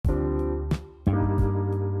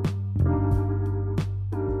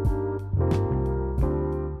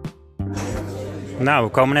Nou,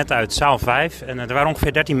 we komen net uit zaal 5 en er waren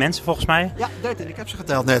ongeveer 13 mensen volgens mij. Ja, 13. Ik heb ze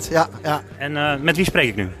geteld net. Ja, ja. En met wie spreek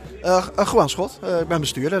ik nu? Juan Schot. Ik ben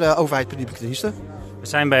bestuurder, de overheid publieke diensten. We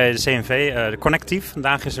zijn bij de CNV, de Connectief.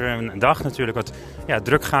 Vandaag is er een dag natuurlijk wat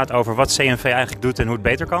druk gaat over wat CNV eigenlijk doet en hoe het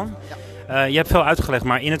beter kan. Ja. Je hebt veel uitgelegd,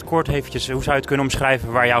 maar in het kort eventjes, hoe zou je het kunnen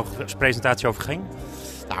omschrijven waar jouw presentatie over ging?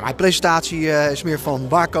 Nou, mijn presentatie is meer van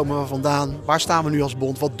waar komen we vandaan, waar staan we nu als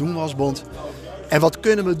bond, wat doen we als bond en wat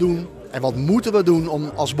kunnen we doen en wat moeten we doen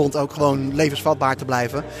om als bond ook gewoon levensvatbaar te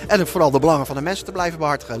blijven. En vooral de belangen van de mensen te blijven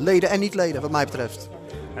behartigen, leden en niet-leden wat mij betreft.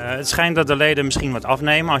 Het schijnt dat de leden misschien wat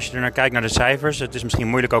afnemen als je er naar kijkt naar de cijfers. Het is misschien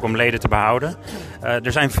moeilijk ook om leden te behouden.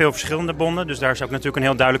 Er zijn veel verschillende bonden, dus daar is ook natuurlijk een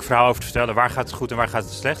heel duidelijk verhaal over te vertellen. Waar gaat het goed en waar gaat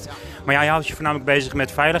het slecht? Maar ja, je houdt je voornamelijk bezig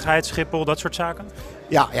met veiligheid, Schiphol, dat soort zaken?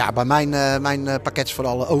 Ja, bij mijn pakket is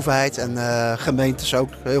vooral overheid en gemeentes ook,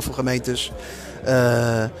 heel veel gemeentes.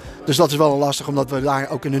 Dus dat is wel lastig omdat we daar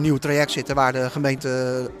ook in een nieuw traject zitten waar de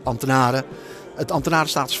gemeenteambtenaren het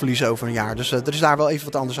ambtenarenstatus verliezen over een jaar. Dus er is daar wel even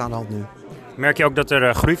wat anders aan de hand nu. Merk je ook dat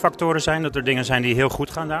er groeifactoren zijn, dat er dingen zijn die heel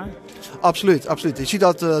goed gaan daar? Absoluut, absoluut. Je ziet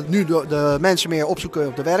dat nu de mensen meer opzoeken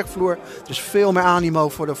op de werkvloer. Er is veel meer animo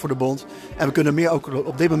voor de bond. En we kunnen meer ook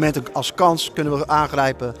op dit moment als kans kunnen we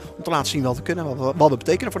aangrijpen om te laten zien wat we kunnen, wat we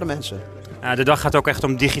betekenen voor de mensen. De dag gaat ook echt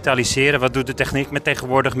om digitaliseren. Wat doet de techniek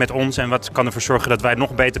tegenwoordig met ons en wat kan ervoor zorgen dat wij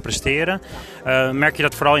nog beter presteren? Merk je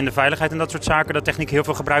dat vooral in de veiligheid en dat soort zaken, dat techniek heel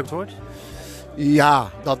veel gebruikt wordt? Ja,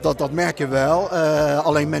 dat merk je wel.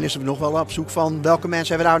 Alleen men is er nog wel op zoek van welke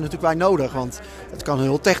mensen hebben we daar natuurlijk bij nodig. Want het kan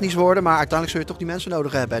heel technisch worden, maar uiteindelijk zul je toch die mensen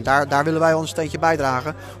nodig hebben. En daar willen wij ons een steentje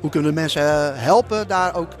bijdragen. Hoe kunnen we mensen helpen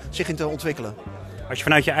daar ook zich in te ontwikkelen? Als je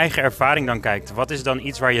vanuit je eigen ervaring dan kijkt, wat is dan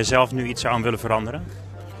iets waar je zelf nu iets aan willen veranderen?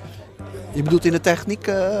 Je bedoelt in de techniek?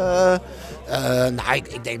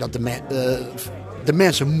 Ik denk dat de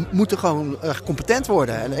mensen moeten gewoon competent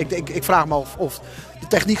worden. En ik vraag me af of de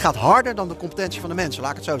techniek gaat harder dan de competentie van de mensen,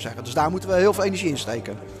 laat ik het zo zeggen. Dus daar moeten we heel veel energie in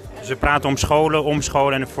steken. Dus we praten om scholen,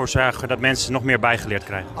 omscholen en ervoor zorgen dat mensen nog meer bijgeleerd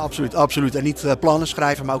krijgen. Absoluut, absoluut. En niet plannen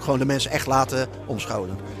schrijven, maar ook gewoon de mensen echt laten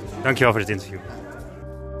omscholen. Dankjewel voor dit interview.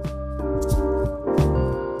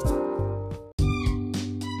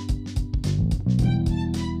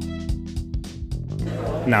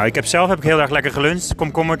 Nou, ik heb zelf heel erg lekker geluncht.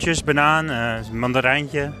 Komkommertjes, banaan,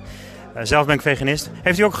 mandarijntje. Zelf ben ik veganist.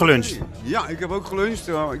 Heeft u ook geluncht? Ja, ik heb ook geluncht.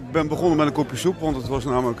 Ik ben begonnen met een kopje soep, want het was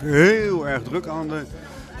namelijk heel erg druk aan de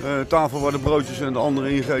tafel waar de broodjes en de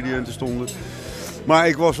andere ingrediënten stonden. Maar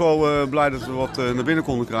ik was wel blij dat we wat naar binnen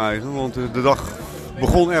konden krijgen, want de dag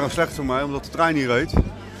begon erg slecht voor mij, omdat de trein niet reed.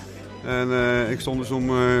 En ik stond dus om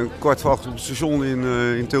 7:15 op het station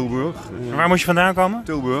in Tilburg. En waar moest je vandaan komen?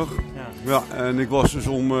 Tilburg. Ja, en ik was dus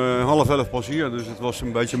om 10:30 pas hier, dus het was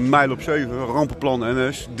een beetje mijl op 7. Rampenplan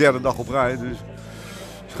NS, derde dag op rij, dus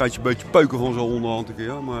het gaat je een beetje peuken van zo'n onderhand een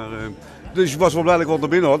keer. Maar, dus ik was wel blij dat ik wat naar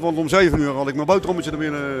binnen had, want om 7 uur had ik mijn boterhammetje naar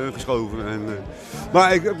binnen geschoven.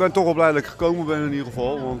 Maar ik ben toch wel blij dat ik gekomen ben in ieder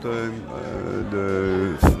geval, want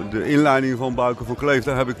de inleiding van Bouke van Kleef,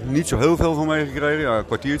 daar heb ik niet zo heel veel van meegekregen, ja, een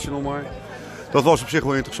kwartiertje nog maar. Dat was op zich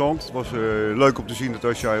wel interessant. Het was leuk om te zien dat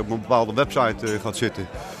als jij op een bepaalde website gaat zitten,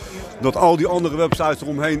 dat al die andere websites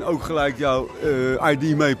eromheen ook gelijk jouw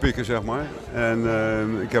ID meepikken, zeg maar. En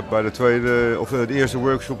ik heb bij de eerste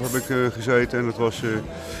workshop heb ik gezeten en dat was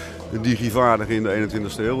digivaardig in de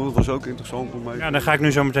 21ste eeuw. Dat was ook interessant om mee. Ja, daar ga ik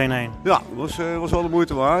nu zo meteen heen. Ja, was wel de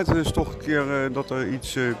moeite waard. Het is toch een keer dat er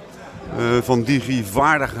iets van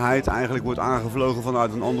digivaardigheid eigenlijk wordt aangevlogen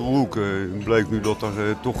vanuit een andere hoek. Het bleek nu dat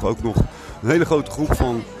er toch ook nog een hele grote groep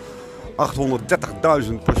van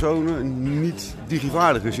 830.000 personen niet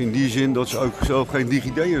digivaardig is. In die zin dat ze ook zelf geen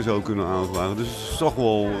DigiD en zo kunnen aanvragen. Dus het is toch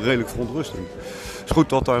wel redelijk verontrustend. Het is goed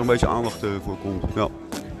dat daar een beetje aandacht voor komt. Ja.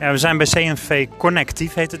 Ja, we zijn bij CNV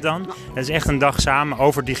Connectief, heet het dan. Het is echt een dag samen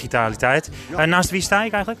over digitaliteit. Ja. Naast wie sta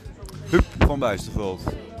ik eigenlijk? Huub van Bijsterveld.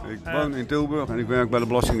 Ik woon in Tilburg en ik werk bij de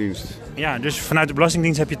Belastingdienst. Ja, dus vanuit de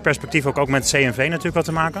Belastingdienst heb je het perspectief ook met CNV natuurlijk wat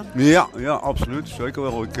te maken? Ja, absoluut. Zeker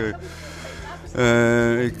wel.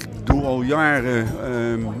 Ik doe al jaren,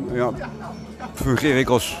 fungeer ik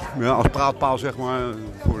als praatpaal, zeg maar,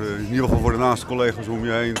 in ieder geval voor de naaste collega's om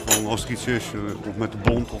je heen. Van als er iets is, of met de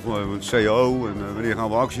bond of met het CAO en wanneer gaan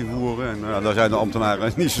we actie voeren. En daar zijn de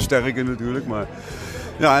ambtenaren niet zo sterk in natuurlijk. Maar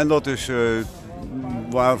ja, en dat is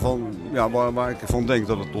waar ik van denk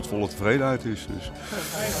dat het tot volle tevredenheid is. Dus,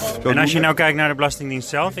 en als je nou kijkt naar de Belastingdienst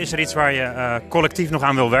zelf, is er iets waar je collectief nog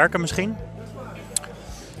aan wil werken misschien?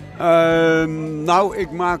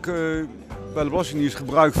 Ik maak bij de Belastingdienst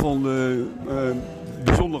gebruik van de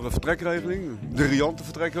bijzondere vertrekregeling. De riante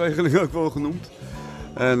vertrekregeling ook wel genoemd.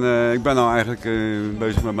 En ik ben nou eigenlijk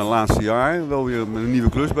bezig met mijn laatste jaar. Wel weer met een nieuwe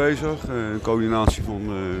klus bezig. Een coördinatie van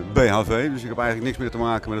BHV. Dus ik heb eigenlijk niks meer te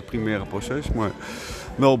maken met het primaire proces. Maar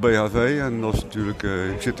wel BHV. En dat is natuurlijk,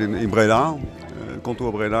 ik zit in Breda.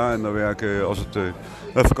 Kantoor Breda. En daar werken, als het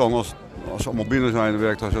even kan, als ze allemaal binnen zijn, dan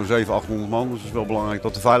werkt daar zo'n 700-800 man. Dus het is wel belangrijk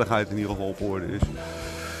dat de veiligheid in ieder geval op orde is.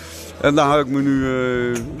 En daar hou ik me nu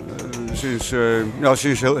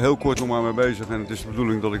sinds heel kort nog maar mee bezig. En het is de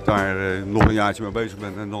bedoeling dat ik daar nog een jaartje mee bezig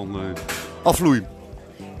ben en dan afvloei.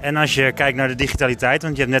 En als je kijkt naar de digitaliteit,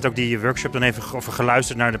 want je hebt net ook die workshop dan even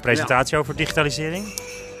geluisterd naar de presentatie over digitalisering.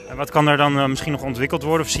 En wat kan er dan misschien nog ontwikkeld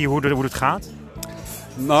worden of zie je hoe het gaat?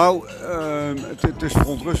 Nou, het is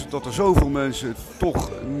verontrustend dat er zoveel mensen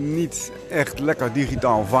toch niet echt lekker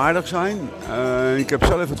digitaal vaardig zijn. Ik heb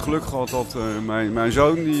zelf het geluk gehad dat mijn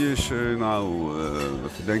zoon, die is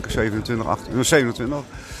ik denk 27,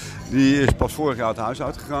 die is pas vorig jaar het huis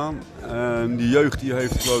uitgegaan. Die jeugd die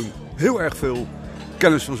heeft gewoon heel erg veel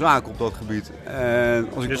kennis van zaken op dat gebied. En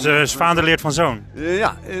als ik dus vader leert van zoon?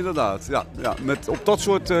 Ja, inderdaad. Ja, op dat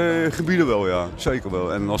soort gebieden wel, ja. Zeker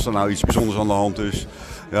wel. En als er nou iets bijzonders aan de hand is,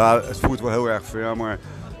 ja, het voert wel heel erg ver, maar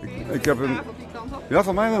ik heb een... Ja,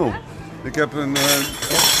 van mij wel. Ik heb een...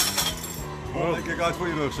 Kijk uit voor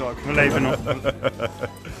je rugzak. We leven nog.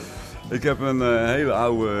 Ik heb een hele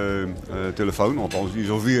oude telefoon, althans die is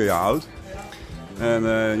al 4 jaar oud. En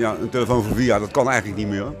een telefoon van 4 jaar, dat kan eigenlijk niet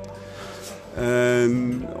meer.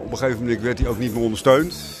 En op een gegeven moment werd hij ook niet meer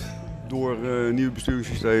ondersteund door nieuwe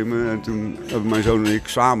besturingssystemen. En toen hebben mijn zoon en ik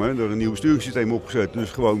samen er een nieuw besturingssysteem opgezet. Dus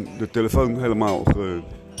gewoon de telefoon helemaal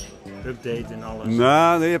update en alles.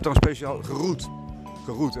 Nou, nee, je hebt dan speciaal geroute.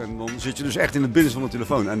 En dan zit je dus echt in het binnenste van de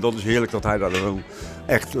telefoon. En dat is heerlijk dat hij daar dan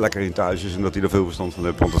echt lekker in thuis is en dat hij er veel verstand van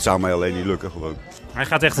heeft. Want dat zou mij alleen niet lukken gewoon. Hij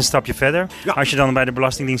gaat echt een stapje verder. Ja. Als je dan bij de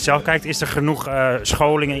Belastingdienst zelf kijkt, is er genoeg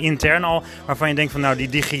scholingen intern al waarvan je denkt van nou die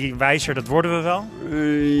digi-wijzer, dat worden we wel?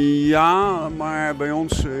 Ja, maar bij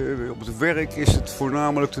ons op het werk is het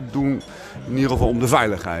voornamelijk te doen in ieder geval om de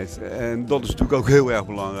veiligheid. En dat is natuurlijk ook heel erg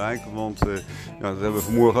belangrijk, want dat hebben we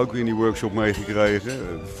vanmorgen ook weer in die workshop meegekregen.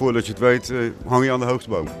 Voordat je het weet hang je aan de hoogste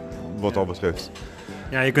boom, wat dat betreft.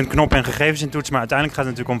 Ja, je kunt knoppen en gegevens intoetsen, maar uiteindelijk gaat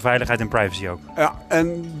het natuurlijk om veiligheid en privacy ook. Ja,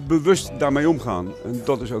 en bewust daarmee omgaan. En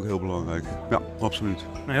dat is ook heel belangrijk. Ja, absoluut.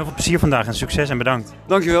 Nou, heel veel plezier vandaag en succes en bedankt.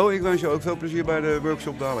 Dankjewel, ik wens je ook veel plezier bij de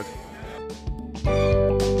workshop dadelijk.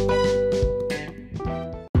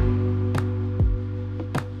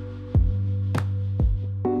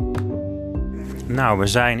 Nou, we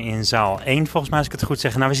zijn in zaal 1 volgens mij, als ik het goed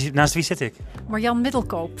zeg. Nou, naast wie zit ik? Marjan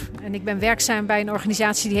Middelkoop. En ik ben werkzaam bij een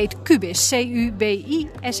organisatie die heet Cubis.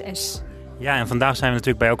 C-U-B-I-S-S. Ja, en vandaag zijn we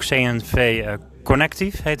natuurlijk bij ook CNV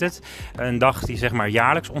Connectief, heet het. Een dag die zeg maar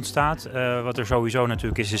jaarlijks ontstaat. Wat er sowieso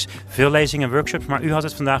natuurlijk is veel lezingen en workshops. Maar u had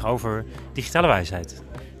het vandaag over digitale wijsheid.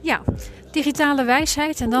 Ja, digitale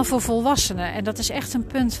wijsheid en dan voor volwassenen. En dat is echt een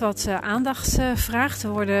punt wat aandacht vraagt. We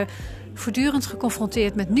worden voortdurend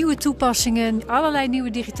geconfronteerd met nieuwe toepassingen, allerlei nieuwe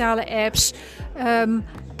digitale apps,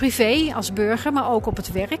 privé als burger, maar ook op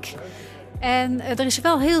het werk. En er is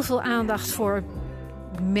wel heel veel aandacht voor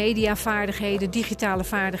mediavaardigheden, digitale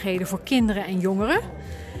vaardigheden voor kinderen en jongeren.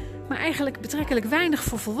 Maar eigenlijk betrekkelijk weinig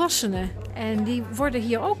voor volwassenen. En die worden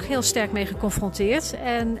hier ook heel sterk mee geconfronteerd.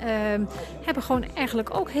 En hebben gewoon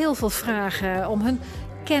eigenlijk ook heel veel vragen om hun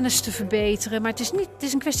kennis te verbeteren. Maar het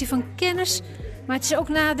is een kwestie van kennis. Maar het is ook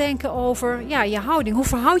nadenken over je houding. Hoe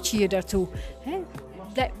verhoud je je daartoe?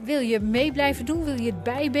 Wil je mee blijven doen? Wil je het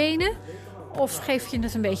bijbenen? Of geef je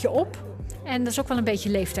het een beetje op? En dat is ook wel een beetje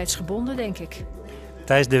leeftijdsgebonden, denk ik.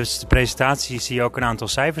 Tijdens de presentatie zie je ook een aantal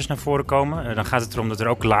cijfers naar voren komen. Dan gaat het erom dat er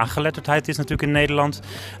ook laaggeletterdheid is natuurlijk in Nederland.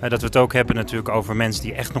 Dat we het ook hebben natuurlijk over mensen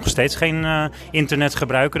die echt nog steeds geen internet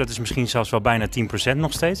gebruiken. Dat is misschien zelfs wel bijna 10%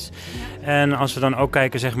 nog steeds. En als we dan ook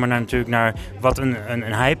kijken zeg maar, naar wat een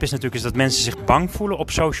hype is natuurlijk, is dat mensen zich bang voelen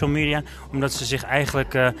op social media. Omdat ze zich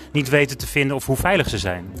eigenlijk niet weten te vinden of hoe veilig ze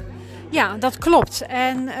zijn. Ja, dat klopt.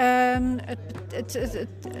 En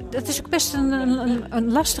het is ook best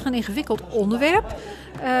een lastig en ingewikkeld onderwerp.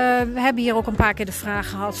 We hebben hier ook een paar keer de vraag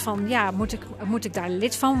gehad van, moet ik daar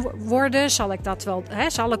lid van worden? Zal ik dat wel?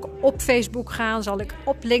 Zal ik op Facebook gaan? Zal ik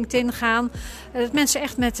op LinkedIn gaan? Dat mensen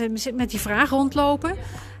echt met die vraag rondlopen.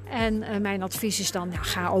 En mijn advies is dan,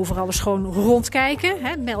 ga overal eens gewoon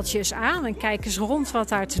rondkijken. Meld je eens aan en kijk eens rond wat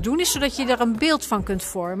daar te doen is, zodat je er een beeld van kunt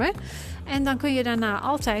vormen. En dan kun je daarna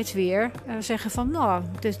altijd weer zeggen van,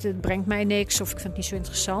 dit brengt mij niks of ik vind het niet zo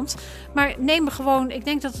interessant. Maar ik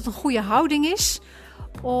denk dat het een goede houding is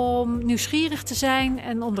om nieuwsgierig te zijn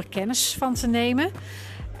en om er kennis van te nemen.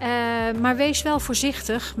 Maar wees wel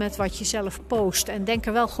voorzichtig met wat je zelf post. En denk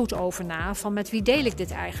er wel goed over na. Van met wie deel ik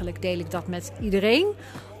dit eigenlijk? Deel ik dat met iedereen?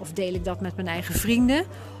 Of deel ik dat met mijn eigen vrienden?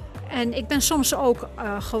 En ik ben soms ook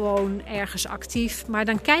gewoon ergens actief. Maar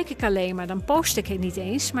dan kijk ik alleen maar. Dan post ik het niet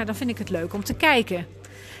eens. Maar dan vind ik het leuk om te kijken.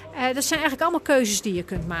 Dat zijn eigenlijk allemaal keuzes die je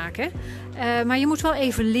kunt maken. Maar je moet wel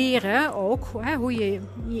even leren ook hoe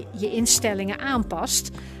je instellingen aanpast.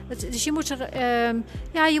 Dus je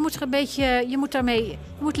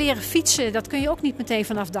moet leren fietsen. Dat kun je ook niet meteen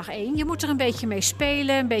vanaf dag 1. Je moet er een beetje mee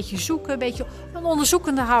spelen, een beetje zoeken, een beetje een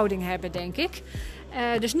onderzoekende houding hebben, denk ik.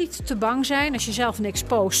 Dus niet te bang zijn. Als je zelf niks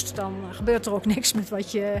post, dan gebeurt er ook niks met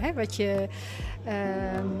wat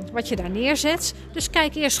je daar neerzet. Dus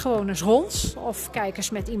kijk eerst gewoon eens rond. Of kijk eens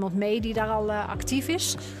met iemand mee die daar al actief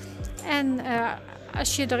is. En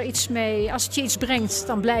als het je iets brengt,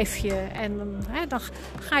 dan blijf je. En dan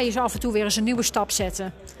ga je zo af en toe weer eens een nieuwe stap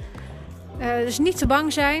zetten. Dus niet te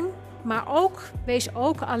bang zijn. Maar wees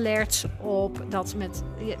ook alert op dat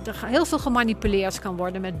er heel veel gemanipuleerd kan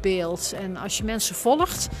worden met beeld. En als je mensen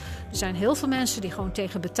volgt, er zijn heel veel mensen die gewoon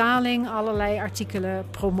tegen betaling allerlei artikelen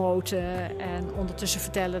promoten. En ondertussen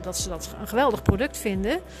vertellen dat ze dat een geweldig product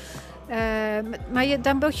vinden. Maar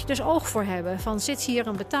daar moet je dus oog voor hebben. Van, zit hier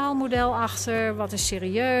een betaalmodel achter? Wat is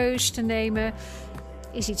serieus te nemen?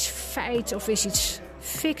 Is iets feit of is iets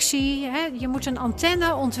fictie? Je moet een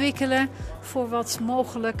antenne ontwikkelen voor wat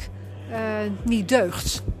mogelijk niet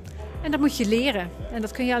deugt. En dat moet je leren. En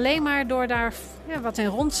dat kun je alleen maar door daar wat in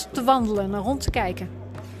rond te wandelen en rond te kijken.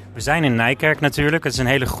 We zijn in Nijkerk natuurlijk. Het is een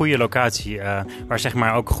hele goede locatie waar zeg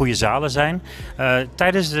maar ook goede zalen zijn.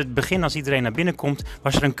 Tijdens het begin, als iedereen naar binnen komt,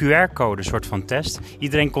 was er een QR-code, een soort van test.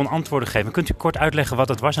 Iedereen kon antwoorden geven. Kunt u kort uitleggen wat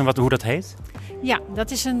dat was en hoe dat heet? Ja,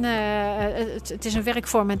 dat is het is een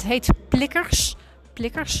werkvorm. Het heet Plikkers.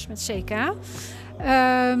 Plikkers met CK.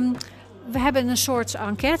 We hebben een soort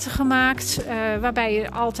enquête gemaakt waarbij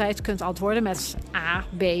je altijd kunt antwoorden met A,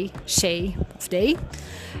 B, C of D.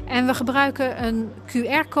 En we gebruiken een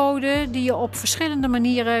QR-code die je op verschillende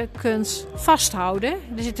manieren kunt vasthouden.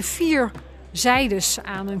 Er zitten 4 zijdes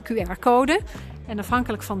aan een QR-code. En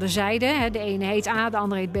afhankelijk van de zijde, de ene heet A, de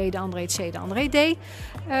andere heet B, de andere heet C, de andere heet D,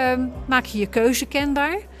 maak je je keuze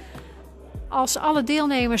kenbaar. Als alle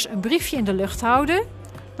deelnemers een briefje in de lucht houden,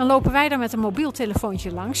 dan lopen wij daar met een mobiel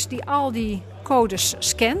telefoontje langs die al die codes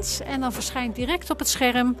scant. En dan verschijnt direct op het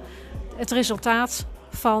scherm het resultaat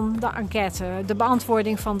van de enquête, de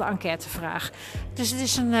beantwoording van de enquêtevraag. Dus het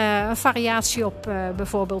is een variatie op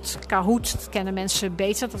bijvoorbeeld Kahoot. Dat kennen mensen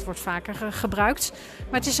beter, dat wordt vaker gebruikt.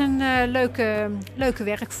 Maar het is een leuke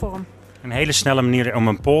werkvorm. Een hele snelle manier om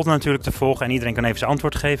een poll natuurlijk te volgen en iedereen kan even zijn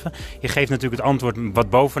antwoord geven. Je geeft natuurlijk het antwoord wat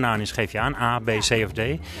bovenaan is, geef je aan, A, B, C of D.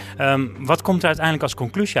 Wat komt er uiteindelijk als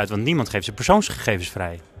conclusie uit? Want niemand geeft zijn persoonsgegevens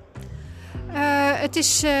vrij. Het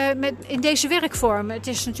is in deze werkvorm, het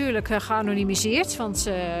is natuurlijk geanonimiseerd, want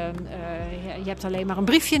je hebt alleen maar een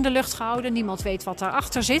briefje in de lucht gehouden. Niemand weet wat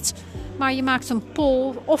daarachter zit. Maar je maakt een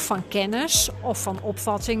poll of van kennis, of van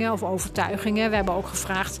opvattingen of overtuigingen. We hebben ook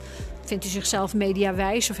gevraagd, vindt u zichzelf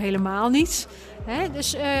mediawijs of helemaal niet?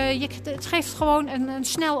 Dus het geeft gewoon een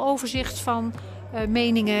snel overzicht van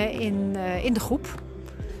meningen in de groep.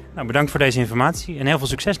 Nou, bedankt voor deze informatie en heel veel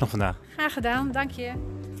succes nog vandaag. Graag gedaan, dank je.